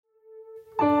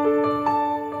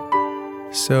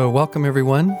So welcome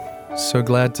everyone. So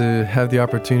glad to have the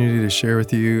opportunity to share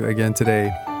with you again today.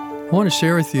 I want to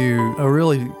share with you a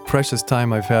really precious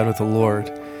time I've had with the Lord.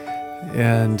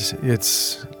 And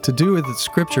it's to do with the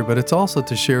scripture, but it's also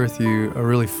to share with you a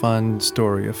really fun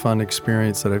story, a fun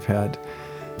experience that I've had.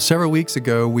 Several weeks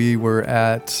ago, we were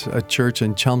at a church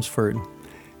in Chelmsford.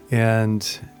 And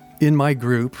in my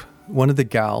group, one of the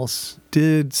gals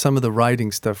did some of the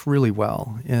writing stuff really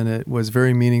well. And it was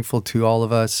very meaningful to all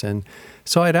of us. And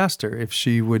so I'd asked her if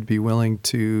she would be willing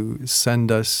to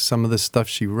send us some of the stuff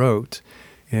she wrote,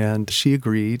 and she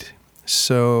agreed.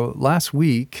 So last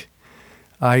week,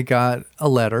 I got a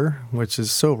letter, which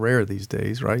is so rare these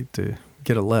days, right, to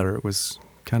get a letter. It was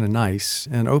kind of nice,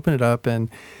 and opened it up, and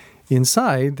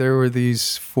inside there were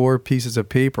these 4 pieces of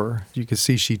paper. You could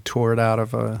see she tore it out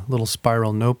of a little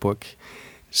spiral notebook.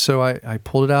 So I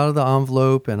pulled it out of the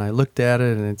envelope, and I looked at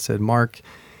it, and it said, "Mark,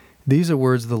 these are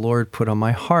words the Lord put on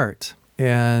my heart."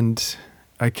 And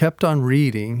I kept on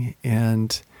reading,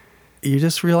 and you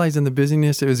just realize in the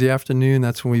busyness, it was the afternoon,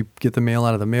 that's when we get the mail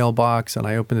out of the mailbox, and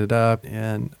I opened it up,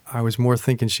 and I was more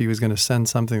thinking she was going to send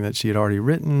something that she had already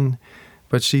written.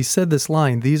 But she said this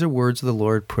line, "These are words the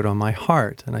Lord put on my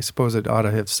heart." And I suppose it ought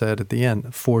to have said at the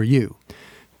end, "For you."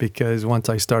 Because once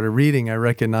I started reading, I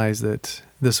recognized that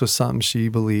this was something she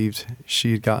believed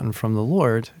she had gotten from the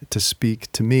Lord to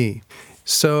speak to me.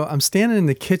 So I'm standing in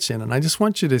the kitchen, and I just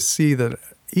want you to see that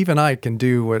even I can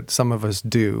do what some of us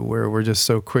do, where we're just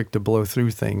so quick to blow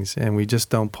through things, and we just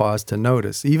don't pause to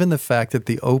notice. Even the fact that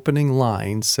the opening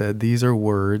line said, "These are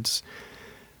words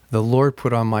the Lord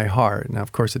put on my heart." Now,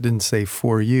 of course, it didn't say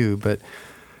 "for you," but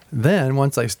then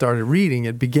once I started reading,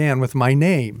 it began with my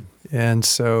name. And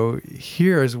so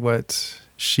here's what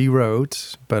she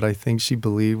wrote, but I think she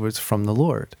believed was from the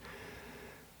Lord.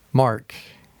 "Mark,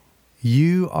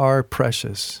 you are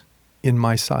precious in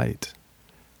my sight.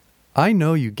 I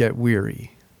know you get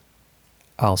weary.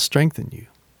 I'll strengthen you.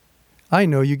 I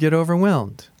know you get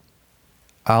overwhelmed.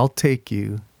 I'll take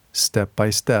you step by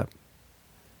step.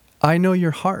 I know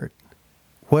your heart.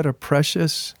 What a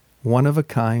precious,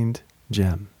 one-of-a-kind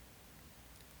gem.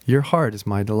 Your heart is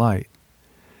my delight.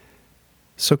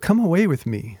 So come away with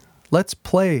me. Let's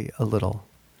play a little.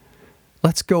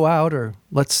 Let's go out or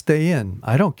let's stay in.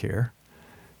 I don't care.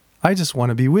 I just want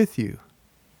to be with you."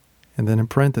 And then in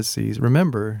parentheses,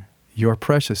 "Remember, you're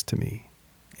precious to me."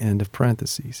 End of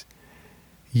parentheses.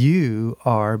 "You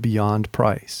are beyond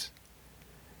price.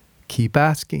 Keep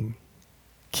asking.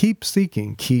 Keep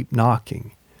seeking. Keep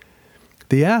knocking.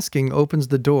 The asking opens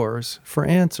the doors for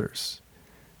answers.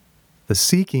 The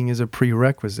seeking is a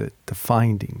prerequisite to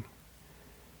finding.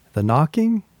 The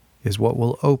knocking is what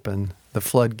will open the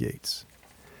floodgates.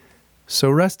 So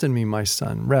rest in me, my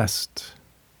son, rest.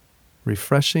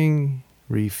 Refreshing,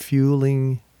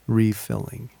 refueling,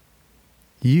 refilling.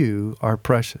 You are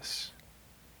precious.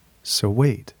 So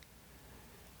wait.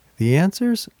 The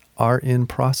answers are in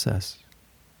process.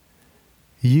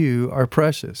 You are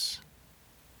precious.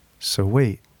 So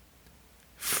wait.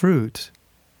 Fruit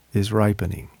is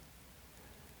ripening.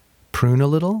 Prune a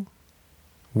little,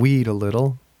 weed a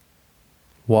little,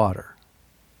 water.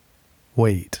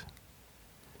 Wait.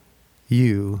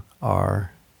 You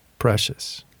are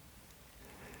precious."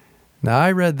 Now,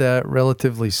 I read that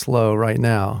relatively slow right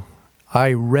now.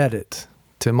 I read it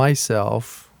to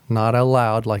myself, not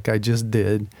aloud like I just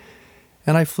did,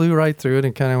 and I flew right through it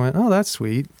and kind of went, "Oh, that's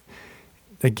sweet."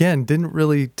 Again, didn't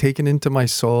really take it into my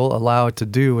soul, allow it to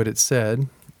do what it said,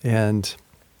 and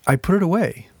I put it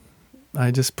away. I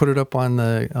just put it up on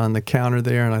the counter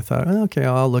there, and I thought, okay,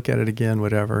 I'll look at it again,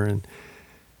 whatever. And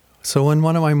so in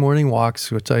one of my morning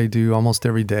walks, which I do almost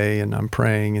every day, and I'm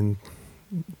praying and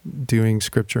doing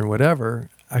scripture and whatever,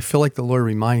 I feel like the Lord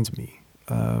reminds me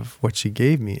of what she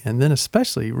gave me. And then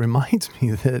especially reminds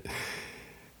me that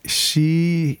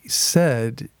she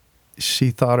said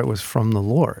she thought it was from the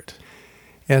Lord.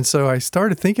 And so I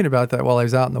started thinking about that while I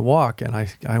was out in the walk, and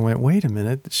I went, wait a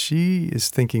minute, she is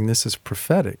thinking this is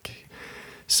prophetic.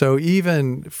 So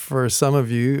even for some of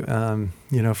you, 1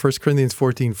 Corinthians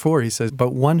 14:4, he says,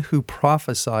 "But one who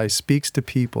prophesies speaks to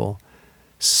people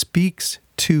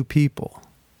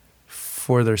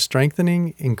for their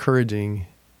strengthening, encouraging,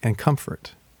 and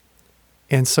comfort."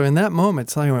 And so in that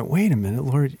moment, I went, wait a minute,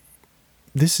 Lord,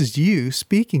 this is you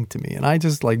speaking to me. And I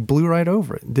just blew right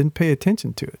over it and didn't pay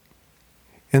attention to it.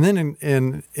 And then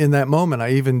in that moment,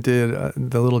 I even did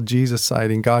the little Jesus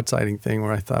sighting, God sighting thing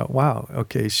where I thought, wow,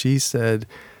 okay, she said,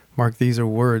 "Mark, these are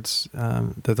words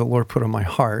that the Lord put on my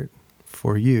heart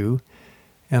for you."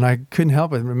 And I couldn't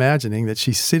help but imagining that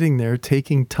she's sitting there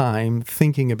taking time,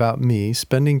 thinking about me,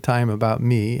 spending time about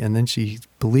me, and then she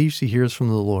believes she hears from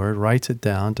the Lord, writes it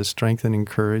down to strengthen,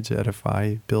 encourage,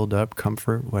 edify, build up,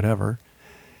 comfort, whatever.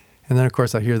 And then, of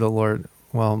course, I hear the Lord,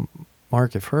 well,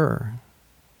 Mark, if her,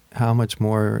 how much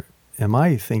more am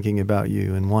I thinking about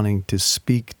you and wanting to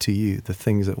speak to you the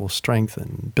things that will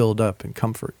strengthen, build up, and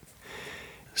comfort?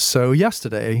 So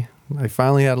yesterday, I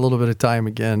finally had a little bit of time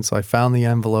again, so I found the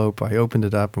envelope, I opened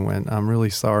it up and went, I'm really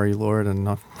sorry, Lord, and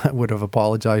I would have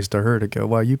apologized to her to go,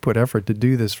 well, you put effort to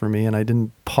do this for me, and I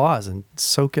didn't pause and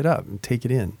soak it up and take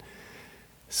it in.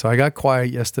 So I got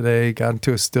quiet yesterday, got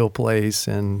into a still place,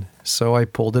 and so I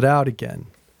pulled it out again.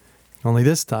 Only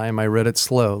this time I read it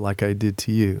slow like I did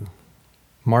to you.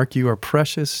 Mark, you are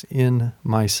precious in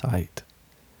my sight.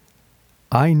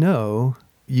 I know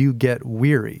you get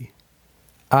weary.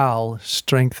 I'll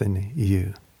strengthen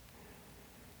you.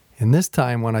 And this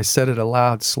time when I said it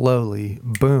aloud slowly,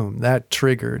 boom, that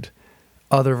triggered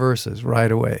other verses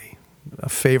right away. A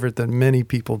favorite that many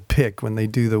people pick when they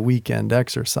do the weekend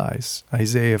exercise,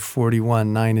 Isaiah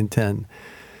 41, 9 and 10.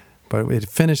 But it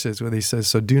finishes with, he says,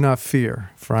 so do not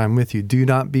fear, for I am with you. Do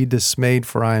not be dismayed,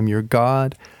 for I am your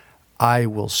God. I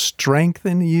will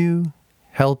strengthen you,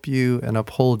 help you, and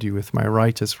uphold you with my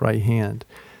righteous right hand.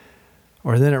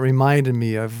 Or then it reminded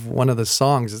me of one of the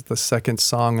songs, it's the second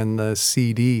song in the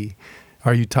CD,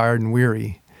 Are You Tired and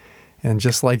Weary? And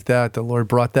just like that, the Lord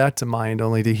brought that to mind,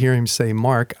 only to hear him say,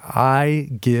 Mark, I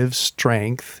give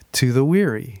strength to the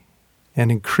weary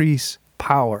and increase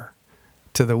power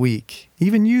to the weak.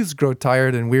 Even youths grow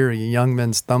tired and weary, and young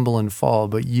men stumble and fall.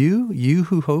 But you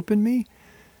who hope in me,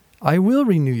 I will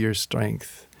renew your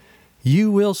strength.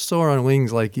 You will soar on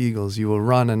wings like eagles. You will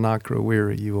run and not grow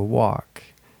weary. You will walk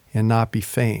and not be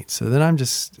faint. So then I'm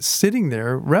just sitting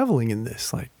there reveling in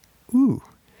this, like, ooh.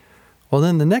 Well,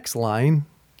 then the next line,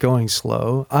 going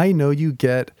slow, I know you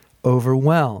get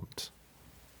overwhelmed.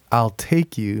 I'll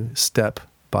take you step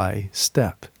by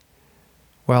step.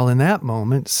 Well, in that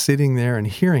moment, sitting there and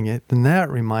hearing it, then that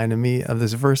reminded me of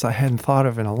this verse I hadn't thought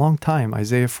of in a long time,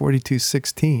 Isaiah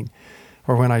 42:16,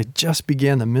 or when I just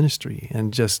began the ministry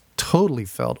and just totally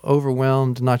felt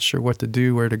overwhelmed, not sure what to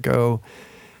do, where to go,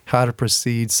 how to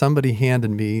proceed. Somebody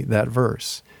handed me that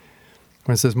verse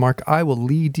when it says, Mark, I will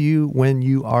lead you when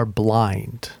you are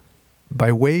blind,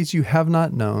 by ways you have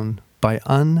not known, by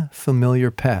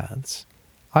unfamiliar paths.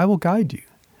 I will guide you.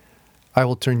 I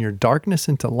will turn your darkness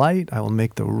into light. I will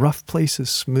make the rough places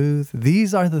smooth.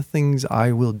 These are the things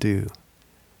I will do,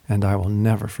 and I will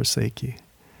never forsake you.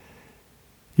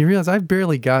 You realize I've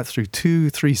barely got through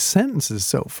 2-3 sentences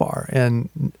so far,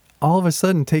 and all of a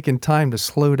sudden taking time to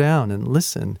slow down and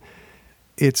listen,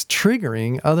 it's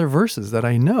triggering other verses that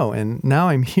I know. And now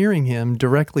I'm hearing him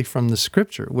directly from the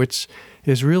scripture, which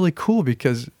is really cool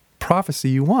because prophecy,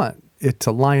 you want it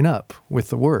to line up with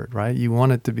the word, right? You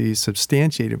want it to be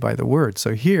substantiated by the word.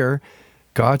 So here,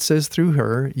 God says through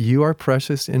her, you are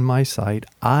precious in my sight.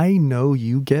 I know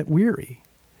you get weary.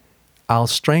 I'll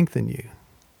strengthen you.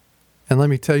 And let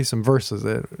me tell you some verses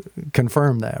that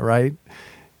confirm that, right?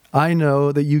 I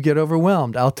know that you get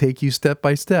overwhelmed. I'll take you step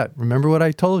by step. Remember what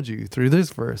I told you through this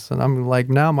verse. And I'm like,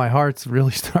 now my heart's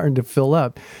really starting to fill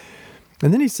up.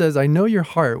 And then he says, I know your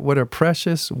heart, what a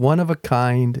precious,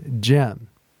 one-of-a-kind gem.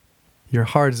 Your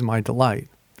heart is my delight.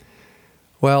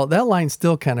 Well, that line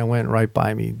still kind of went right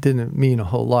by me. Didn't mean a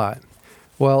whole lot.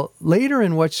 Well, later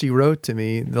in what she wrote to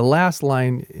me, the last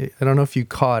line, I don't know if you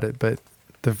caught it, but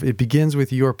it begins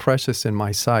with, you are precious in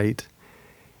my sight.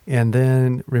 And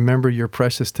then, remember, you're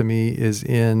precious to me is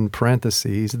in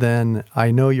parentheses. Then,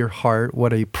 I know your heart,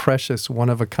 what a precious,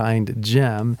 one-of-a-kind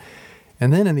gem.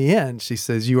 And then in the end, she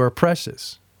says, you are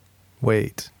precious.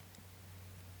 Wait.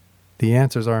 The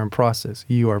answers are in process.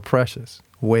 You are precious.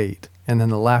 Wait. And then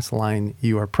the last line,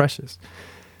 you are precious.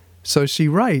 So she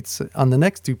writes on the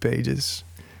next 2 pages,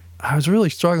 I was really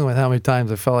struggling with how many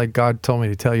times I felt like God told me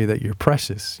to tell you that you're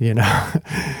precious, you know,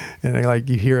 and like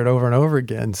you hear it over and over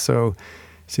again. So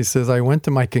she says, I went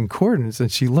to my concordance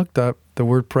and she looked up the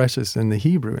word precious in the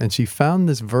Hebrew and she found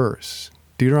this verse,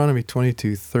 Deuteronomy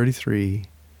 22:33,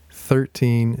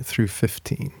 13 through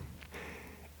 15.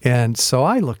 And so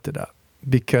I looked it up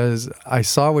because I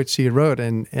saw what she had wrote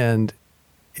and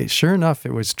sure enough,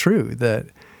 it was true that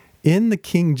in the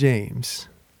King James,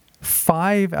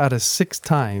 5 out of 6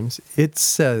 times it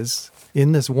says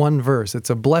in this one verse, it's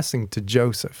a blessing to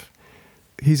Joseph.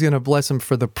 He's going to bless him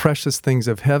for the precious things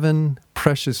of heaven,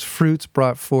 precious fruits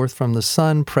brought forth from the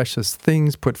sun, precious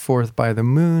things put forth by the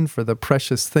moon, for the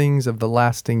precious things of the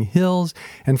lasting hills,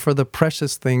 and for the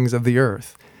precious things of the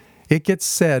earth. It gets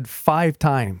said 5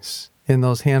 times in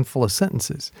those handful of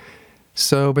sentences.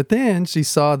 So, but then she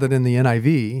saw that in the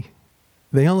NIV,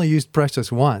 they only used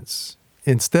precious once.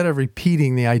 Instead of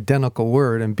repeating the identical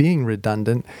word and being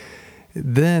redundant,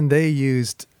 then they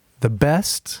used the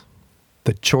best,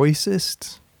 the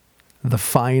choicest, the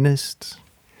finest.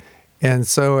 And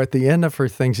so at the end of her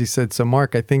thing, she said, so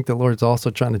Mark, I think the Lord's also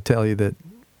trying to tell you that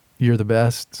you're the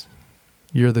best,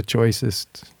 you're the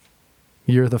choicest,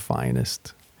 you're the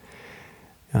finest.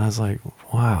 And I was like,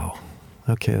 wow,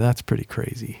 okay, that's pretty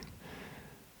crazy.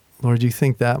 Lord, you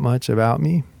think that much about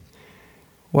me?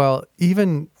 Well,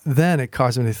 even then it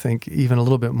caused me to think even a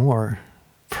little bit more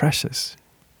precious.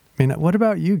 I mean, what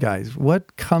about you guys?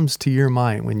 What comes to your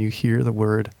mind when you hear the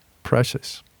word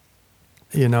precious?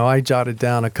 You know, I jotted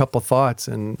down a couple thoughts,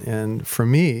 and for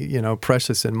me, you know,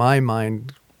 precious in my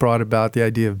mind brought about the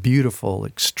idea of beautiful,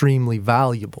 extremely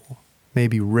valuable,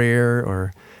 maybe rare,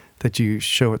 or that you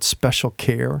show it special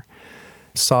care,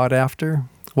 sought after.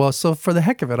 Well, so for the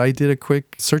heck of it, I did a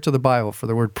quick search of the Bible for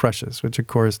the word precious, which of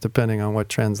course, depending on what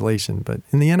translation, but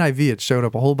in the NIV, it showed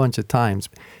up a whole bunch of times.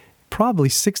 Probably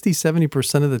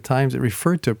 60-70% of the times it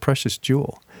referred to a precious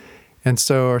jewel. And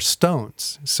so are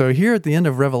stones. So here at the end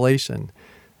of Revelation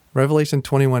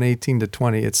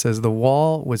 21:18-20, it says, the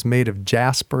wall was made of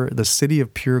jasper, the city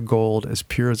of pure gold, as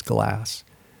pure as glass.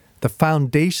 The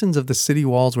foundations of the city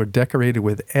walls were decorated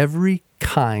with every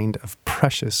kind of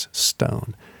precious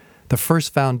stone. The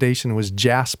first foundation was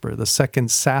jasper, the second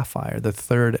sapphire, the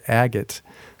third agate,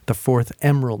 the fourth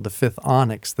emerald, the fifth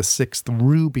onyx, the sixth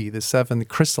ruby, the seventh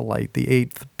chrysolite, the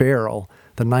eighth beryl,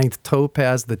 the ninth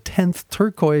topaz, the 10th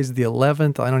turquoise, the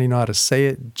 11th, I don't even know how to say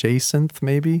it, jacinth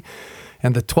maybe,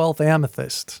 and the 12th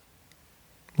amethyst.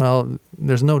 Well,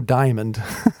 there's no diamond.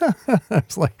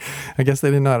 It's like, I guess they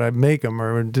didn't know how to make them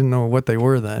or didn't know what they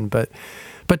were then, but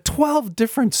 12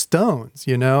 different stones,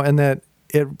 you know, and that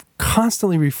it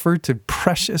constantly referred to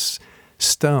precious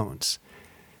stones.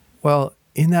 Well,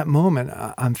 in that moment,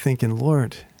 I'm thinking,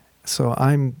 Lord, so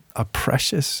I'm a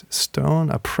precious stone,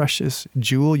 a precious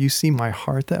jewel. You see my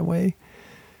heart that way?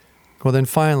 Well, then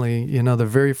finally, you know, the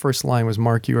very first line was,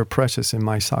 Mark, you are precious in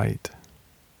my sight.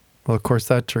 Well, of course,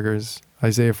 that triggers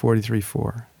Isaiah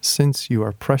 43:4. Since you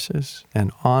are precious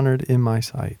and honored in my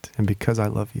sight, and because I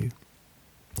love you.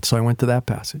 So I went to that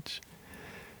passage.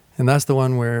 And that's the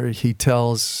one where he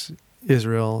tells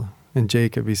Israel and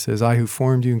Jacob, he says, I who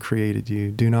formed you and created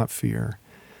you, do not fear.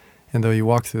 And though you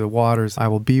walk through the waters, I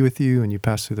will be with you, and you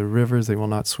pass through the rivers, they will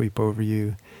not sweep over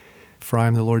you. For I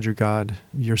am the Lord your God,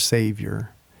 your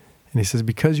Savior. And he says,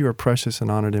 because you are precious and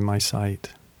honored in my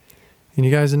sight. And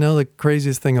you guys know the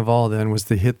craziest thing of all then was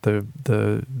to hit the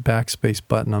backspace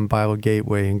button on Bible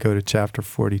Gateway and go to chapter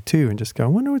 42 and just go, I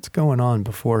wonder what's going on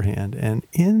beforehand. And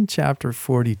in chapter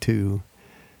 42,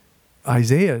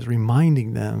 Isaiah is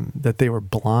reminding them that they were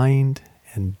blind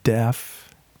and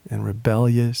deaf and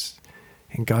rebellious.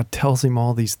 And God tells him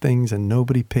all these things and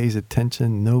nobody pays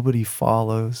attention, nobody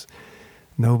follows,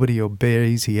 nobody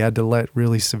obeys. He had to let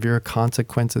really severe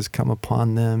consequences come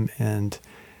upon them. And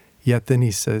yet then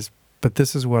he says, but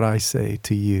this is what I say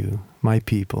to you, my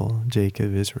people,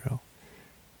 Jacob, Israel.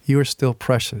 You are still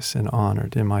precious and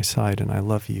honored in my sight, and I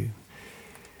love you.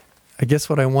 I guess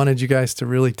what I wanted you guys to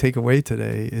really take away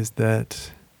today is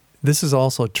that this is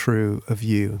also true of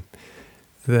you,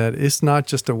 that it's not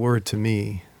just a word to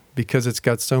me, because it's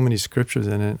got so many scriptures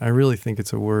in it. I really think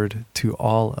it's a word to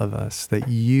all of us, that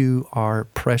you are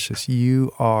precious.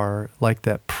 You are like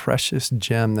that precious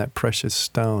gem, that precious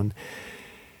stone.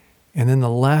 And then the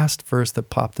last verse that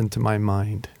popped into my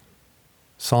mind,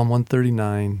 Psalm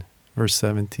 139, verse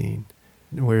 17,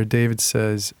 where David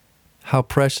says, how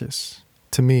precious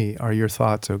to me are your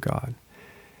thoughts, O God.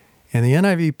 And the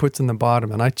NIV puts in the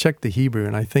bottom, and I checked the Hebrew,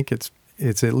 and I think it's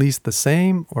at least the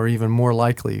same or even more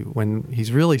likely when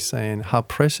he's really saying, how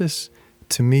precious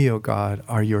to me, O God,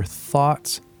 are your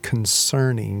thoughts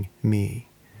concerning me.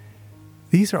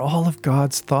 These are all of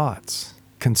God's thoughts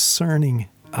concerning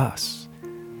us,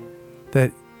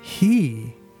 that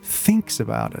he thinks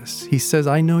about us. He says,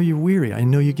 I know you're weary. I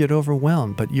know you get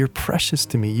overwhelmed, but you're precious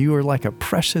to me. You are like a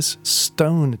precious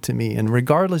stone to me. And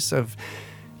regardless of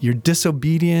your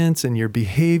disobedience and your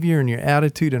behavior and your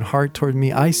attitude and heart toward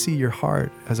me, I see your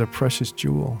heart as a precious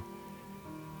jewel,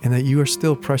 and that you are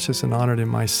still precious and honored in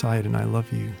my sight, and I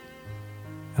love you.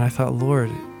 And I thought, Lord,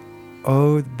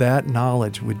 oh, that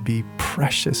knowledge would be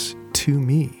precious to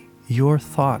me. Your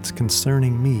thoughts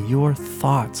concerning me, your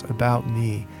thoughts about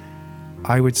me,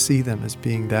 I would see them as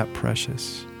being that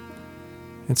precious.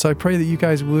 And so I pray that you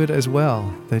guys would as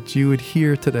well, that you would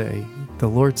hear today the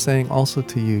Lord saying also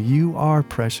to you, you are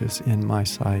precious in my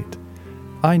sight.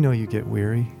 I know you get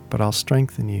weary, but I'll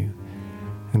strengthen you.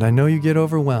 And I know you get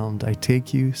overwhelmed. I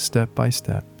take you step by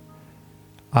step.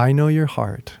 I know your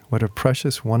heart, what a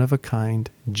precious one-of-a-kind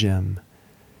gem.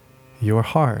 Your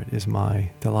heart is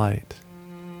my delight.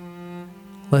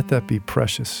 Let that be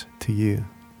precious to you,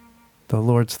 the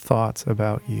Lord's thoughts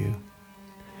about you.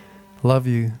 Love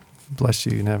you, bless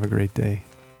you, and have a great day.